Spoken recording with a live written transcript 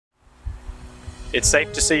It's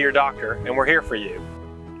safe to see your doctor, and we're here for you.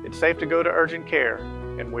 It's safe to go to urgent care,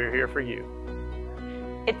 and we're here for you.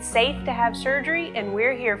 It's safe to have surgery, and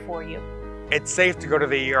we're here for you. It's safe to go to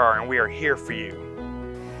the ER, and we are here for you.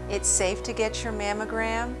 It's safe to get your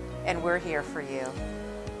mammogram, and we're here for you.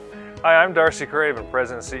 Hi, I'm Darcy Craven,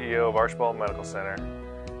 President and CEO of Archbold Medical Center.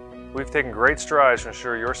 We've taken great strides to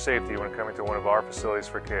ensure your safety when coming to one of our facilities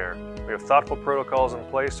for care. We have thoughtful protocols in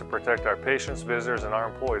place to protect our patients, visitors, and our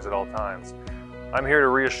employees at all times. I'm here to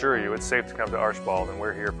reassure you it's safe to come to Archbold, and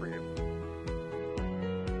we're here for you.